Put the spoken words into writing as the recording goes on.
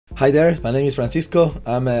Hi there, my name is Francisco.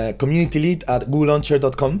 I'm a community lead at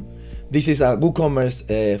WooLauncher.com. This is a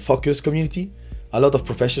WooCommerce focused community. A lot of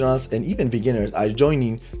professionals and even beginners are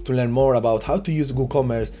joining to learn more about how to use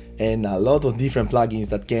WooCommerce and a lot of different plugins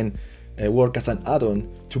that can work as an add-on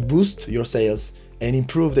to boost your sales and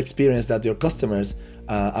improve the experience that your customers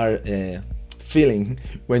are feeling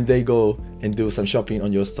when they go and do some shopping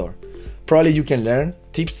on your store. Probably you can learn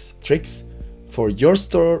tips, tricks for your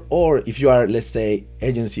store, or if you are, let's say,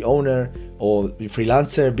 agency owner or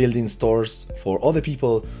freelancer building stores for other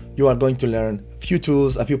people, you are going to learn a few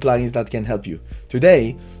tools, a few plugins that can help you.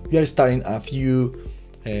 Today, we are starting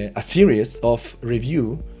a series of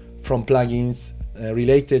review from plugins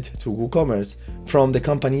related to WooCommerce from the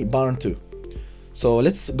company Barn2. So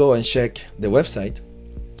let's go and check the website.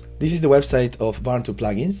 This is the website of Barn2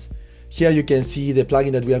 Plugins. Here you can see the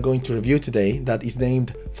plugin that we are going to review today that is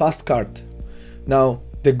named Fast Cart. Now,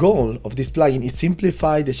 the goal of this plugin is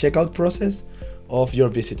simplify the checkout process of your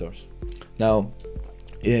visitors. Now,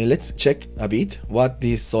 let's check a bit what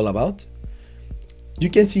this is all about. You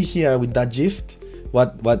can see here with that GIF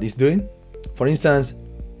what it's doing. For instance,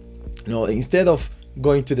 instead of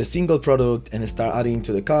going to the single product and start adding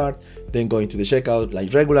to the cart, then going to the checkout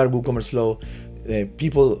like regular WooCommerce flow,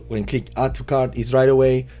 people when click add to cart is right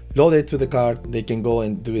away loaded to the cart. They can go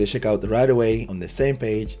and do the checkout right away on the same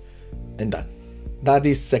page and done. That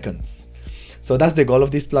is seconds. So that's the goal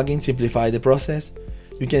of this plugin, simplify the process.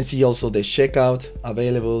 You can see also the checkout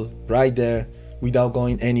available right there without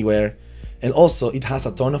going anywhere. And also it has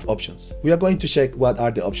a ton of options. We are going to check what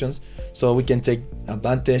are the options so we can take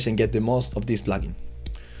advantage and get the most of this plugin.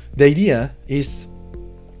 The idea is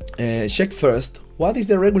check first what is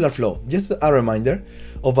the regular flow. Just a reminder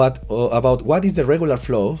about what is the regular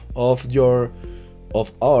flow of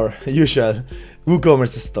our usual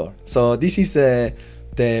WooCommerce store. So this is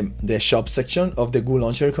the shop section of the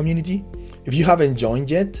WooLauncher community. If you haven't joined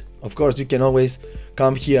yet, of course you can always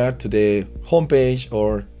come here to the homepage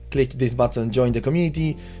or click this button, join the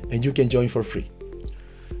community, and you can join for free.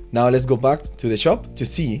 Now let's go back to the shop to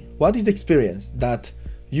see what is the experience that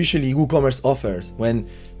usually WooCommerce offers when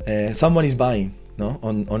someone is buying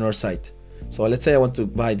on our site. So let's say I want to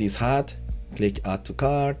buy this hat, click add to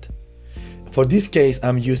cart. For this case,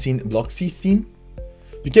 I'm using Blocksy theme.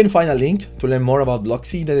 You can find a link to learn more about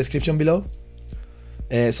Blocksy in the description below.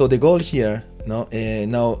 So the goal here,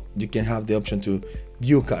 now you can have the option to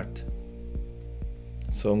view cart.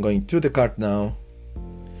 So I'm going to the cart now.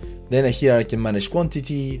 Then here I can manage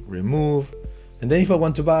quantity, remove, and then if I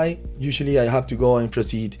want to buy, usually I have to go and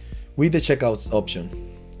proceed with the checkouts option.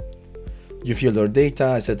 You fill your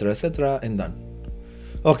data, etc., and done.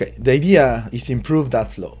 Okay, the idea is improve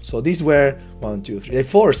that flow. So these were 1, 2, 3,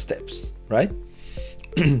 4 steps, right?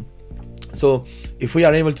 So if we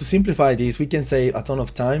are able to simplify this, we can save a ton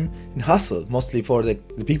of time and hassle, mostly for the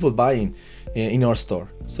people buying in our store.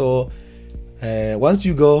 So once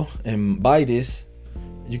you go and buy this,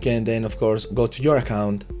 you can then of course go to your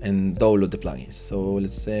account and download the plugins. So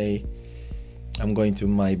let's say I'm going to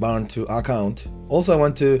my Barn2 account. Also, I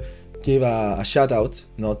want to give a shout out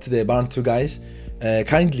to the Barn2 guys.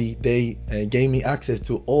 Kindly, they gave me access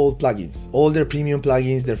to all plugins, all their premium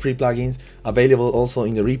plugins, their free plugins available also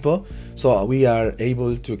in the repo. So we are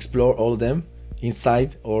able to explore all of them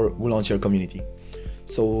inside our WooLauncher community.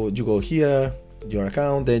 So you go here, your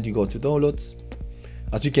account, then you go to downloads.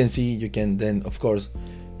 As you can see, you can then of course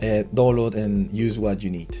download and use what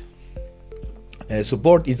you need.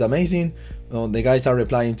 Support is amazing. The guys are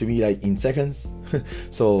replying to me like in seconds.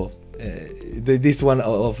 So this one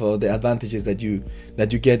of the advantages that you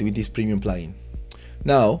get with this premium plugin.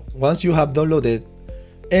 Now, once you have downloaded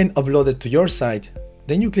and uploaded to your site,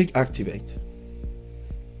 then you click activate.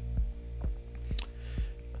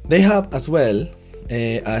 They have as well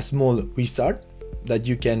a small wizard that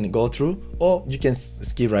you can go through, or you can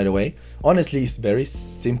skip right away. Honestly, it's very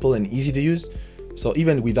simple and easy to use. So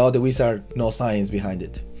even without the wizard, no science behind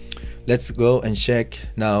it. Let's go and check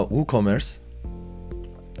now WooCommerce.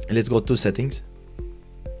 Let's go to settings,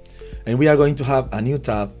 and we are going to have a new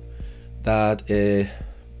tab that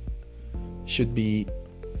should be,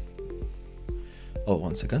 oh,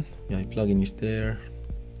 1 second, my plugin is there.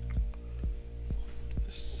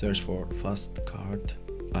 Search for fast cart,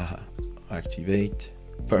 activate.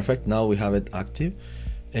 Perfect, now we have it active.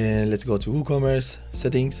 And let's go to WooCommerce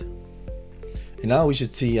settings, and now we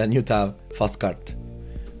should see a new tab, fast cart.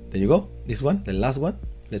 There you go, this one, the last one.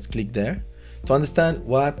 Let's click there to understand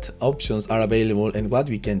what options are available and what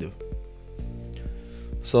we can do.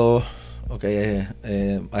 So, okay,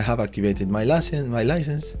 I have activated my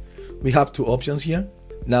license. We have 2 options here.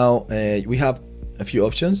 Now we have a few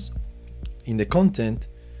options. In the content,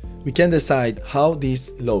 we can decide how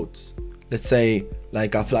this loads. Let's say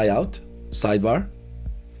like a flyout sidebar,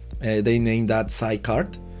 they name that side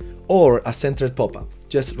cart, or a centered pop-up,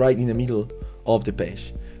 just right in the middle of the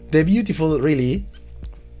page. The beautiful, really,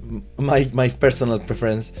 my personal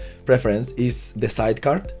preference is the side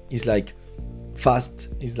cart. It's like fast,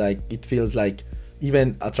 it's like, it feels like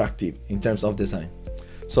even attractive in terms of design.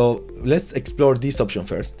 So let's explore this option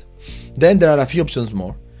first. Then there are a few options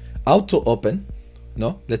more. Auto open,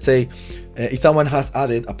 no? Let's say if someone has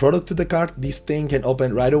added a product to the cart, this thing can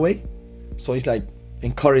open right away. So it's like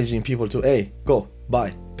encouraging people to, hey, go,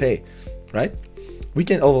 buy, pay, right? We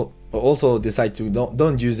can also decide to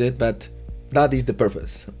don't use it, but that is the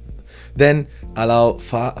purpose. Then allow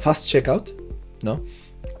fast checkout, no?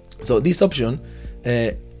 So this option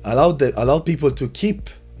allow people to keep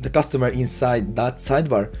the customer inside that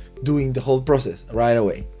sidebar doing the whole process right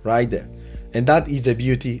away, right there. And that is the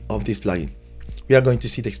beauty of this plugin. We are going to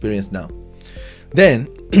see the experience now. Then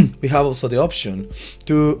we have also the option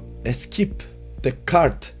to skip the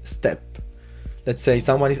cart step. Let's say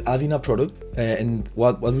someone is adding a product, and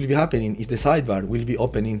what will be happening is the sidebar will be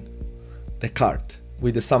opening the cart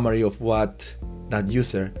with the summary of what that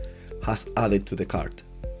user has added to the cart.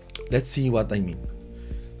 Let's see what I mean.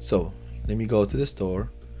 So let me go to the store.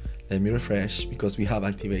 Let me refresh because we have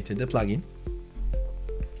activated the plugin.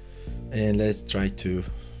 And let's try to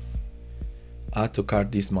add to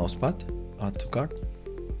cart this mousepad. Add to cart.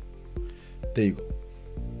 There you go.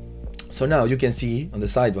 So now you can see on the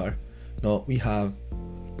sidebar, now we have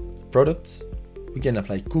products. We can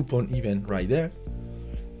apply coupon even right there.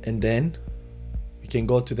 And then we can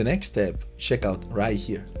go to the next step, checkout right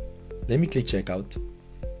here. Let me click checkout.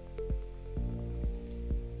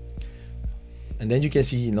 And then you can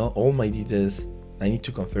see, you know, all my details. I need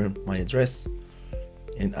to confirm my address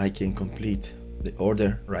and I can complete the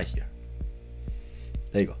order right here.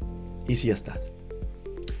 There you go. Easy as that.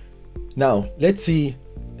 Now let's see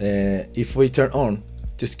if we turn on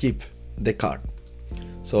to skip the cart.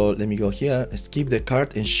 So let me go here, skip the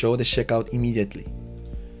cart and show the checkout immediately.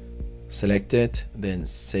 Select it, then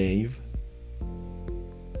save.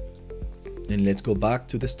 And let's go back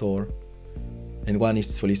to the store. And one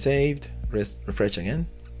is fully saved. Refresh again.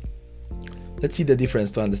 Let's see the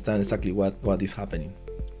difference to understand exactly what is happening.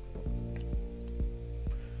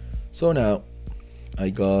 So now I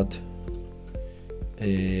got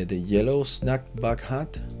the yellow snack bag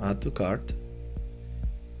hat, add to cart.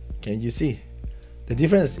 Can you see? The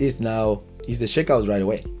difference is now is the checkout right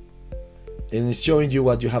away. And it's showing you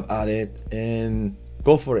what you have added and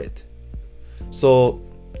go for it. So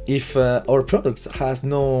if our products have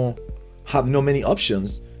no many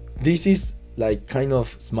options, this is like kind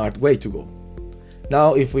of smart way to go.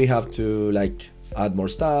 Now if we have to like add more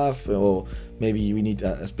stuff, or maybe we need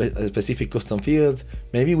a specific custom fields,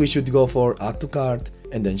 maybe we should go for add to cart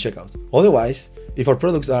and then checkout. Otherwise, if our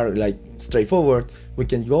products are like straightforward, we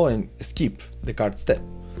can go and skip the cart step.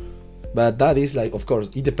 But that is like, of course,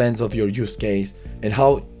 it depends of your use case and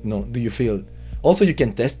how, you know, do you feel. Also, you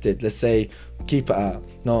can test it. Let's say keep a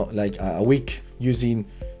week using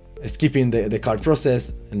skipping the cart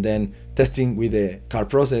process and then testing with the cart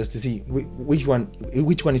process to see which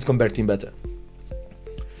one is converting better.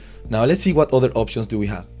 Now let's see what other options do we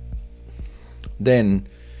have. Then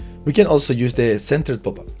we can also use the centered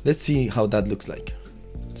pop-up. Let's see how that looks like.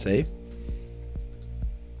 Save.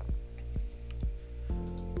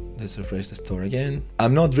 Let's refresh the store again.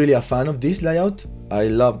 I'm not really a fan of this layout. I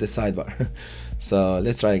love the sidebar. So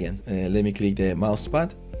let's try again. Let me click the mouse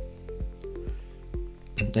pad.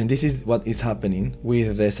 And this is what is happening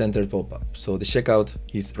with the centered pop-up. So the checkout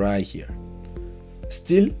is right here.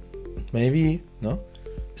 Still, maybe, no?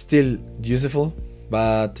 Still useful,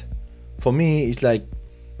 but for me, it's like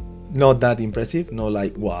not that impressive. No,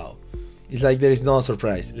 like, wow. It's like there is no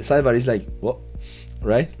surprise. The sidebar is like, what?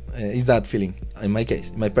 Right? Is that feeling in my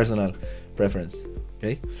case, in my personal preference.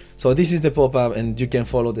 Okay, so this is the pop-up and you can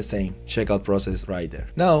follow the same checkout process right there.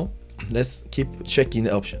 Now let's keep checking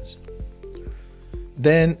the options.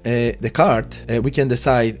 Then the cart, we can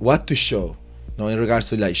decide what to show. Now in regards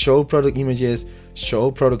to like show product images, show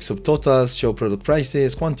product subtotals, show product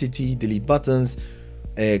prices, quantity, delete buttons,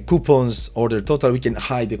 coupons, order total. We can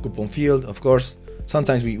hide the coupon field, of course.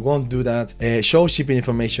 Sometimes we won't do that. Show shipping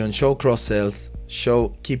information, show cross sales,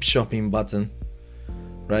 show keep shopping button,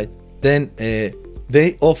 right? Then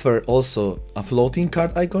they offer also a floating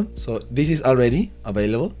cart icon. So this is already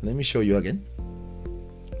available. Let me show you again.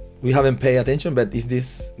 We haven't paid attention, but is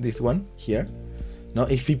this one here? Now,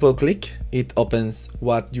 if people click, it opens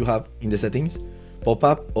what you have in the settings,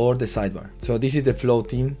 pop-up or the sidebar. So this is the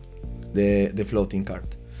floating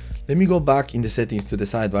cart. Let me go back in the settings to the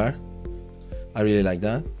sidebar. I really like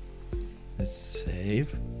that. Let's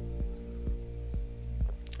save.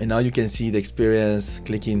 And now you can see the experience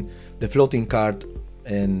clicking the floating cart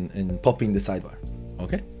and popping the sidebar.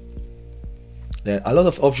 Okay. There are a lot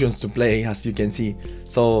of options to play, as you can see.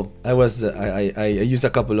 So I used a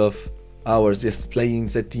couple of hours just playing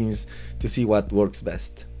settings to see what works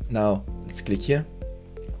best. Now let's click here,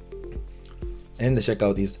 and the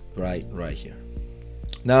checkout is right here.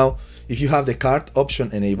 Now, if you have the cart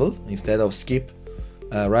option enabled instead of skip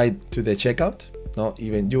right to the checkout,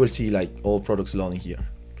 you will see like all products loading here.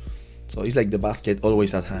 So it's like the basket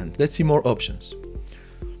always at hand. Let's see more options.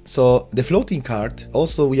 So the floating cart,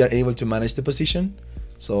 also we are able to manage the position.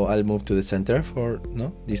 So I'll move to the center for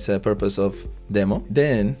this purpose of demo.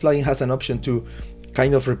 Then plugin has an option to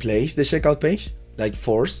kind of replace the checkout page, like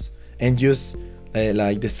force, and use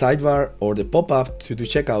like the sidebar or the pop-up to do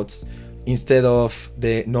checkouts instead of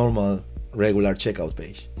the normal regular checkout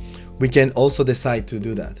page. We can also decide to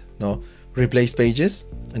do that. Replace pages,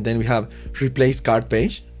 and then we have replace cart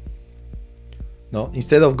page.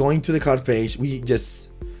 Instead of going to the cart page, we just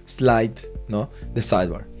slide the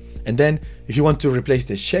sidebar. And then if you want to replace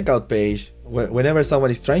the checkout page, whenever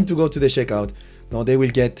someone is trying to go to the checkout, they will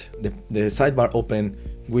get the sidebar open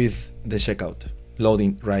with the checkout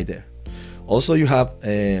loading right there. Also, you have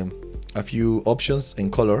a few options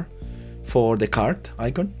in color for the cart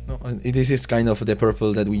icon. This is kind of the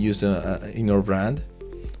purple that we use in our brand.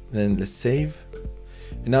 Then let's save.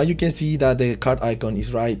 And now you can see that the cart icon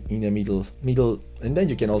is right in the middle, and then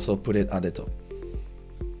you can also put it at the top.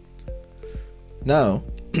 Now,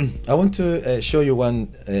 I want to show you one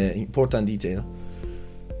important detail.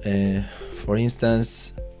 For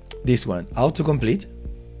instance, this one, Autocomplete.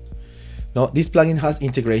 Now, this plugin has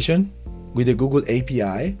integration with the Google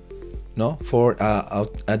API, for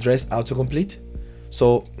address autocomplete.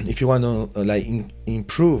 So if you want to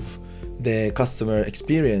improve the customer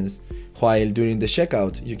experience while during the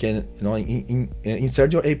checkout, you can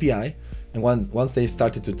insert your API, and once they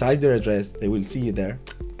started to type their address, they will see it there.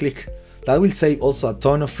 Click. That will save also a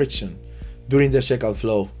ton of friction during the checkout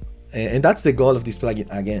flow, and that's the goal of this plugin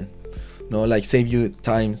again. Save you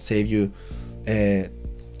time, save you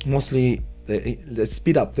mostly the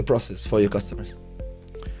speed up the process for your customers.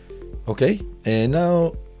 Okay, and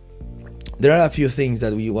now there are a few things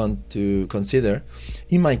that we want to consider.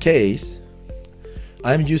 In my case,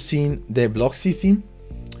 I'm using the Blocksy theme.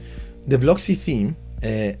 The Blocksy theme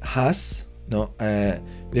has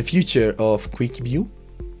the feature of Quickview,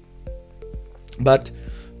 but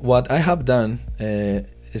what I have done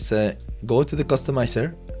is go to the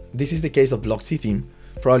customizer. This is the case of Blocksy theme.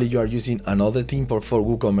 Probably you are using another theme for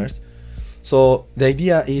WooCommerce. So the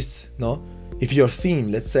idea is, if your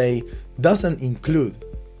theme, let's say, doesn't include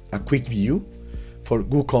a quick view for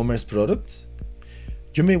WooCommerce products,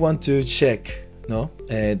 you may want to check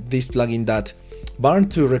this plugin that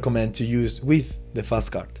Barn2 recommend to use with the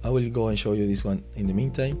fast cart. I will go and show you this one in the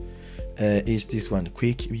meantime. Is this one,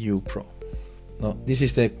 Quickview Pro. This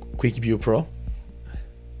is the Quickview Pro,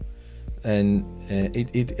 and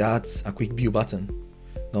it adds a quick view button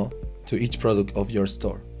to each product of your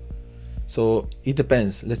store. So it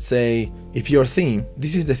depends. Let's say if your theme,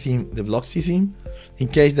 this is the theme, the Blocksy theme, in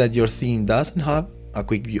case that your theme doesn't have a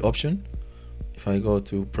quick view option, if I go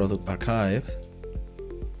to product archive,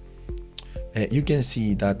 you can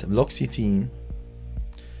see that Blocksy theme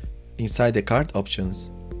inside the cart options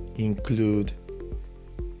include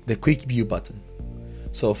the quick view button.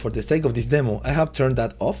 So for the sake of this demo, I have turned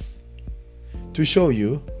that off to show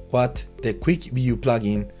you what the quick view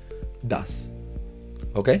plugin does.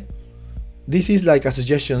 Okay, this is like a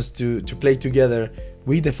suggestions to play together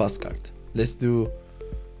with the fast cart. Let's do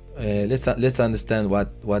let's understand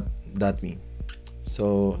what that means.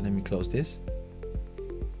 So let me close this,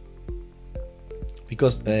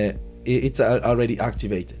 because it's already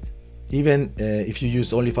activated. Even if you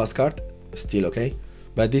use only fast cart, still okay.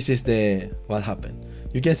 But this is what happened.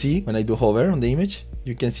 You can see when I do hover on the image,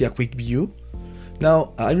 you can see a quick view.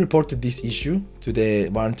 Now I reported this issue to the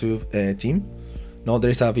Barn2 team. Now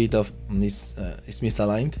there is a bit of it's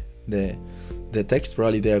misaligned. The text,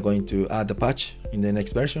 probably they are going to add the patch in the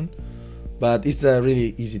next version, but it's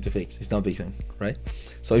really easy to fix. It's not a big thing, right?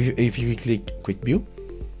 So if you click quick view,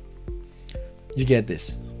 you get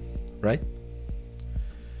this, right?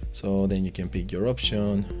 So then you can pick your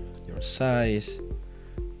option, your size.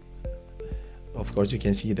 Of course, you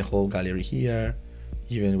can see the whole gallery here,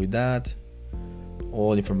 even with that,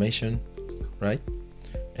 all information, right?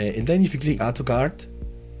 And then if you click add to cart,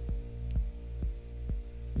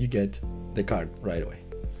 you get the cart right away.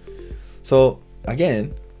 So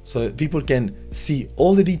again, so people can see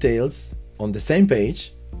all the details on the same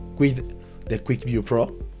page with the Quickview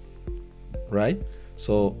Pro, right?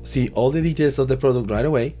 So see all the details of the product right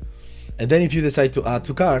away. And then if you decide to add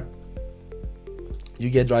to cart, you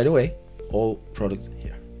get right away all products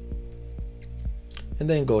here. And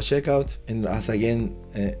then go checkout, and as again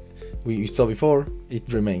we saw before, it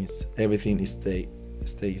remains, everything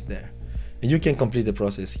stays there, and you can complete the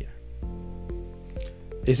process here.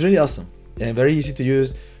 It's really awesome and very easy to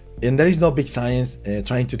use, and there is no big science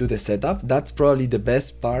trying to do the setup. That's probably the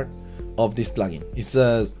best part of this plugin. It's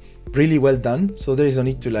really well done, so there is no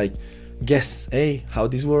need to like guess, hey, how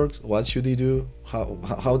this works, what should you do,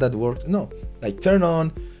 how that works. No, like turn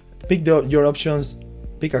on, pick your options,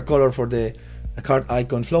 pick a color for the cart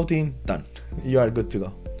icon floating, done. You are good to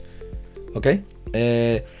go. Okay,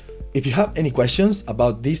 if you have any questions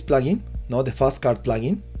about this plugin, the Fast Cart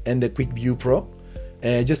plugin and the Quickview Pro,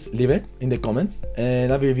 just leave it in the comments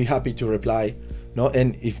and I will be happy to reply.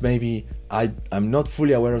 And if maybe I'm not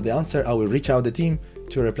fully aware of the answer, I will reach out the team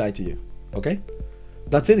to reply to you. Okay,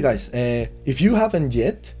 that's it, guys. If you haven't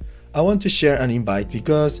yet, I want to share an invite,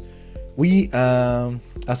 because we,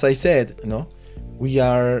 as I said, we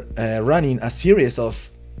are running a series of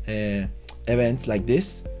events like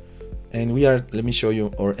this, and we are, let me show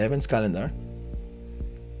you our events calendar.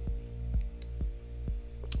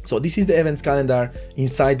 So this is the events calendar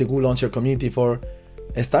inside the Google Launcher community for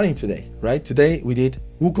starting today, right? Today we did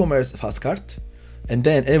WooCommerce Fast Cart, and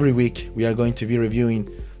then every week we are going to be reviewing,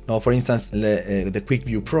 for instance, the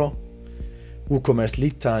Quickview Pro, WooCommerce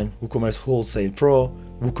Lead Time, WooCommerce Wholesale Pro,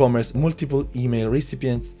 WooCommerce Multiple Email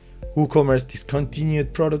Recipients, WooCommerce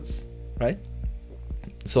Discontinued Products, right?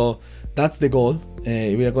 So that's the goal.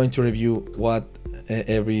 We are going to review what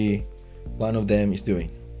every one of them is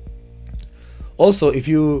doing. Also, if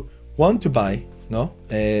you want to buy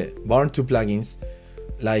Barn2 plugins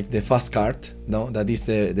like the Fast Cart, that is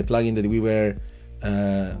the plugin that we were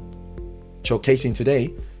showcasing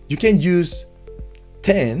today, you can use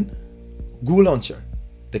 10 Google Launcher,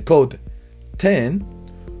 the code 10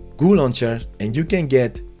 Google Launcher, and you can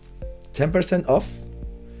get 10% off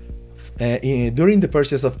during the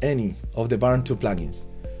purchase of any of the Barn2 plugins.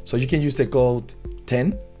 So you can use the code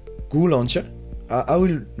 10 Google Launcher. I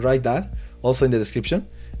will write that also in the description,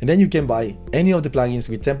 and then you can buy any of the plugins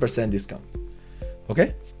with 10% discount.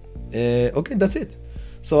 Okay, okay, that's it.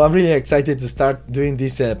 So I'm really excited to start doing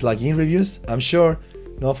these plugin reviews. I'm sure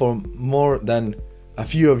for more than a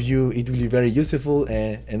few of you it will be very useful,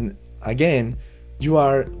 and again, you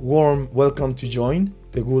are welcome to join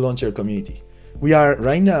the Google Launcher community. We are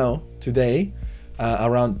right now today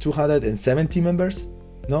around 270 members.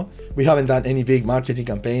 We haven't done any big marketing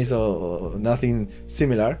campaigns or nothing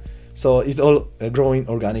similar, so it's all growing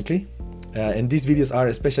organically, and these videos are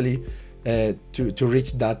especially to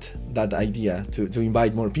reach that idea, to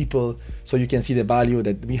invite more people so you can see the value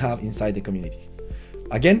that we have inside the community.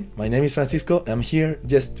 Again, my name is Francisco. I'm here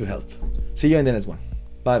just to help. See you in the next one.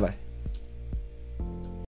 Bye bye.